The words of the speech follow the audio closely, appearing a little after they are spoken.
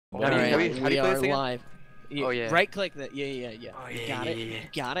All right, how do you we play are this again? live. Oh, yeah. Right click that. Yeah. Oh, yeah, Got it. yeah.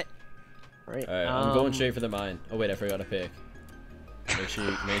 Got it. All right. Alright, I'm going straight for the mine. Oh wait, I forgot to pick. Make sure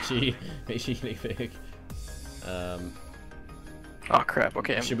you pick. Oh crap.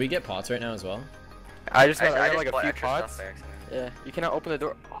 Okay. Should we get pots right now as well? I got like a bought few extra pots. stuff by accident. Yeah. You cannot open the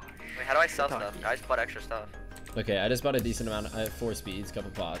door. Oh, Wait, how do I sell stuff? I just bought extra stuff. Okay, I just bought a decent amount. I have 4 speeds,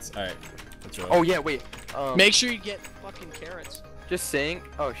 couple pots. Alright, let's roll. oh yeah. Wait. Make sure you get fucking carrots. Just saying.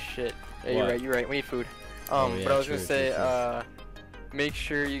 Oh shit. Yeah, What? you're right. We need food. Oh, yeah, but I was true, gonna say, true. make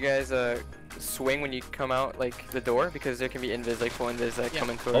sure you guys swing when you come out like the door because there can be like full invis that come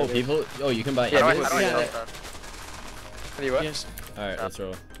into Oh, it. people. Oh, you can buy. Yeah, How invis? do I Yeah. sell stuff? Tell you what. Yes. Alright, let's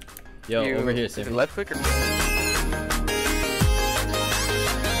roll. Yo, You- over here, is it Stimpy. left click or?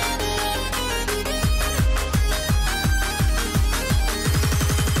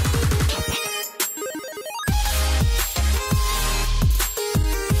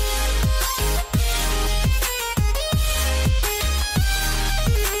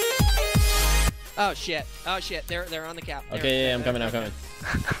 Oh shit. Oh shit. They're on the cap. There. Okay, yeah, I'm coming.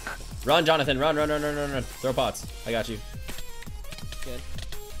 Run, Jonathan, run. Throw pots. I got you. Good.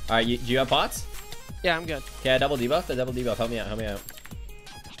 Alright, do you have pots? Yeah, I'm good. Okay, I double debuff. Help me out.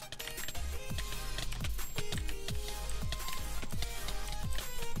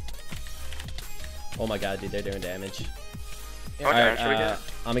 Oh my god, dude, they're doing damage. Yeah. Alright, should we get?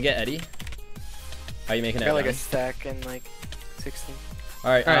 I'm gonna get Eddie. How are you making I it? got like a stack and like 16.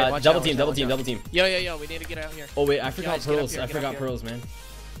 Alright, Alright, watch double out, team. Yo, we need to get out here. Oh wait, I forgot Guys, get up pearls. here, I get up forgot here. pearls, man.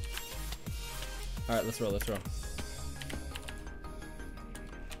 Alright, let's roll.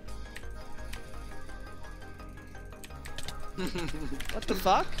 What the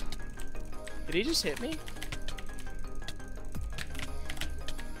fuck? Did he just hit me?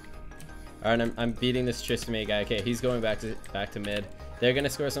 Alright, I'm beating this Tristan guy. Okay, he's going back to mid. They're gonna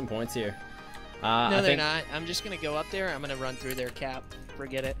score some points here. No, I they're think, not. I'm just gonna go up there. I'm gonna run through their cap.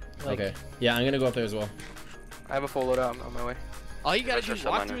 Forget it. Like, okay. Yeah, I'm gonna go up there as well. I have a full loadout. I'm on my way. All you gotta Where's do is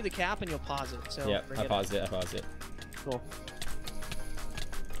your walk summoner? through the cap and you'll pause it. So Yeah, I forget paused it. Cool.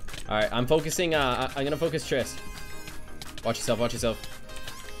 Alright, I'm focusing. I'm gonna focus Tris. Watch yourself.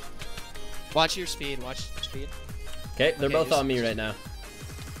 Watch your speed. Okay, they're Okay, both just- on me right now.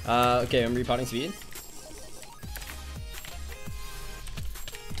 Okay, I'm repotting speed.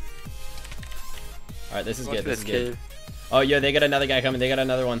 Alright, this is Watch good. This this is good. cave. Oh, yeah, they got another guy coming. They got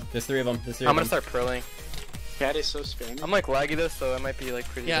another one. There's 3 of them. I'm gonna start pearling. Cat is so spammy. I'm like laggy though, so it might be like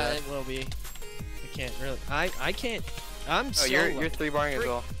pretty Yeah, bad. it will be. I can't really. I can't. I'm Oh, so. you're 3-barring as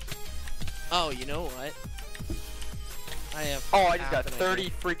well. Oh, you know what? I have. Oh, I just half got an 30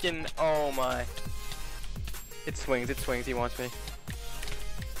 idea. freaking. Oh my. It swings. He wants me.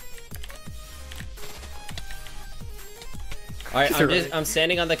 Alright, I'm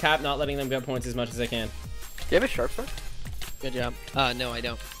standing on the cap, not letting them get points as much as I can. Do you have a sharp sword? Good job. No, I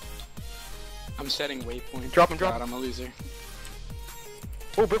don't. I'm setting waypoint. Drop him. God, I'm a loser.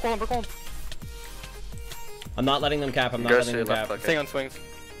 Oh, brick wall. I'm not letting them cap. Go to left click. Staying on swings.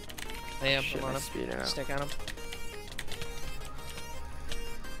 I am. Shit, I'm on my him. speed now. Stick on him.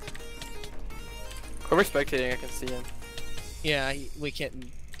 Whoever's spectating, I can see him. Yeah, we can't.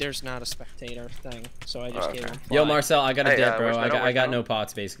 There's not a spectator thing, so I just Oh, gave okay. him. Yo, fly. Marcel, I got a Hey, dip, bro. where's middle? I got Where's no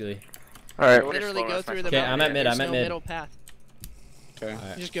pots, basically. Alright. What is Literally slow? go That's through fine. the. Okay, middle. I'm at mid, There's I'm at no mid. middle path. Okay.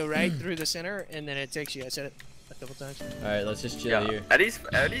 Alright, You just go right through the center, and then it takes you. I said it a couple times. alright, let's just chill Yeah, here. Eddie's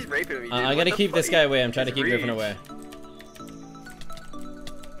raping me, dude. I'm What gonna the keep this fuck? guy away. I'm trying to He's keep Griffin reach. away.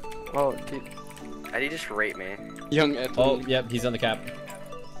 Oh, dude. Eddie just raped me. Young Ed. Oh, yep, he's on the cap.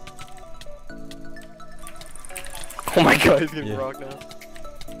 Oh my god, he's getting Yeah. rocked now.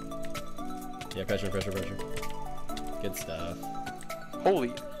 Yeah, pressure. Good stuff.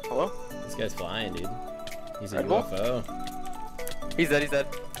 Holy. Hello? This guy's flying, dude. He's a Red Bull? UFO. He's dead.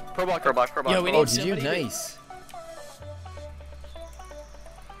 Pro block. Pro block. Yo, we Oh, need did you? somebody to- Nice.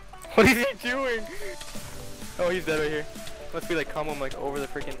 What is he doing? Oh, he's dead right here. Must be like combo him like over the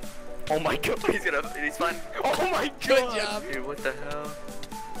freaking. Oh my god. He's fine. Oh my Good god. job. Dude, what the hell?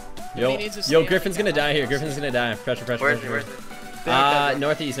 Yo, needs to yo, stay on Griffin's the gonna cap. die here. Griffin's gonna die. Pressure. Where is he?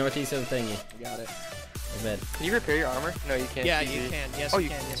 Northeast of the thingy. Got it. Mid. Can you repair your armor? No, you can't. Yeah, Easy. you can. Yes, Oh, you you-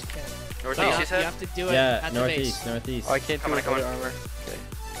 can. Yes, you can. Northeast, You you have said? to do it Yeah, at the base. northeast. Oh, I can't do Come on, it come with on. armor. Okay.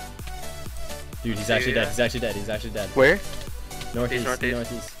 Dude, he's actually dead. He's actually dead. Where? Northeast.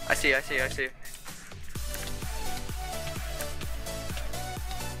 northeast. I see. I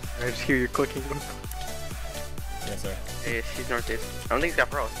just hear you clicking. Yes, sir. Hey, he's northeast. I don't think he's got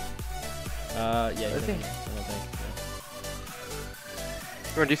pearls. Yeah, Is he? I don't think.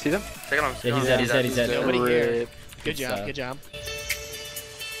 Do you see them? Check it on. Yeah, he's dead. Nobody here. Rip. Good job. stuff. Good job.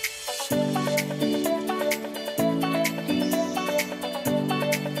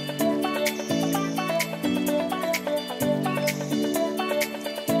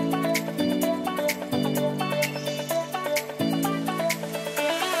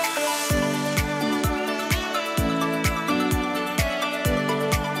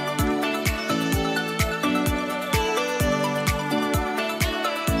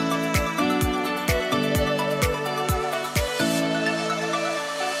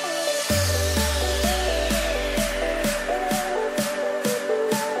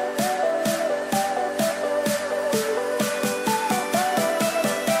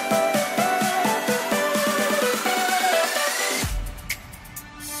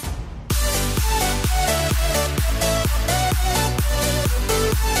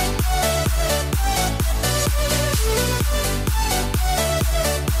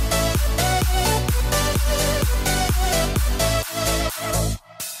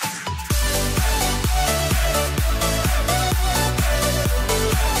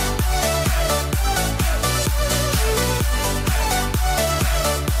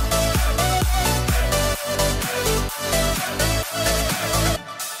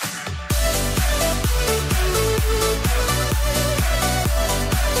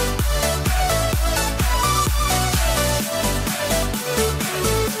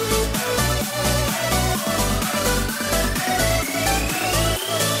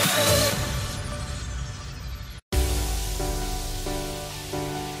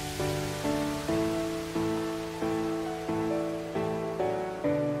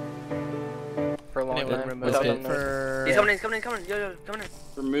 it would remove without it them for... He's coming in. Yo, coming in.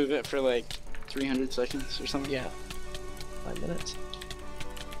 Remove it for like 300 seconds or something. Yeah. 5 minutes.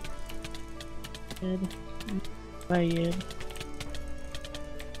 I'm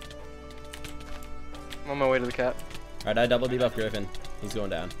on my way to the cap. Alright, I double debuff Griffin. He's going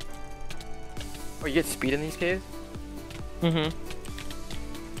down. Oh, you get speed in these caves? Mm-hmm.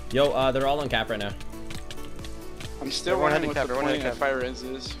 Yo, they're all on cap right now. I'm still Everyone wondering what handicap, the everyone point of handicap. fire res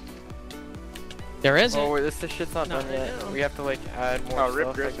is. There isn't. Oh, wait, this shit's not Not done right yet. now. We have to like add more Oh, rip stuff,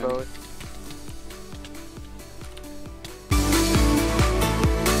 like Griffin. bows.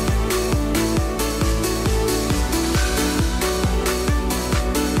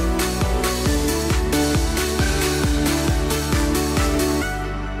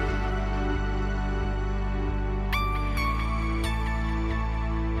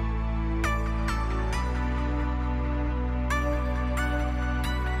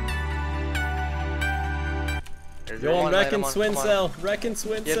 Is Yo, there I'm one wrecking item on- Swin come on. Cell. Wrecking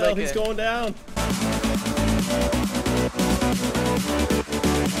Swin Yeah, Cell. like He's it. going down.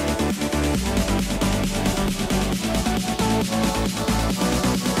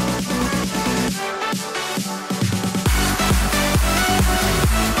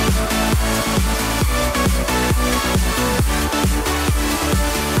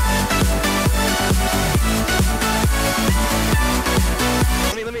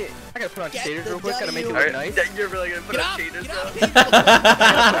 Let me. I gotta put on Get shaders the real quick. Gotta make it W. look Alright, nice. you're really gonna put Get on up! shaders, Get bro.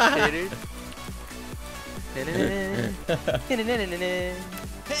 up! Shaders.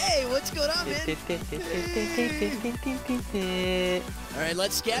 Hey, what's going on, man? All right,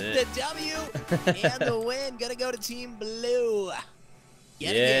 let's get the W and the win. Gonna go to Team Blue.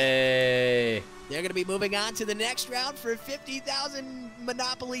 Yet again. Yay. They're gonna be moving on to the next round for 50,000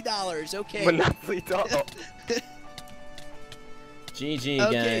 Monopoly dollars. Okay. Monopoly doll. GG,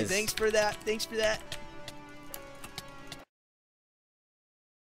 Okay, guys. thanks for that. Thanks for that.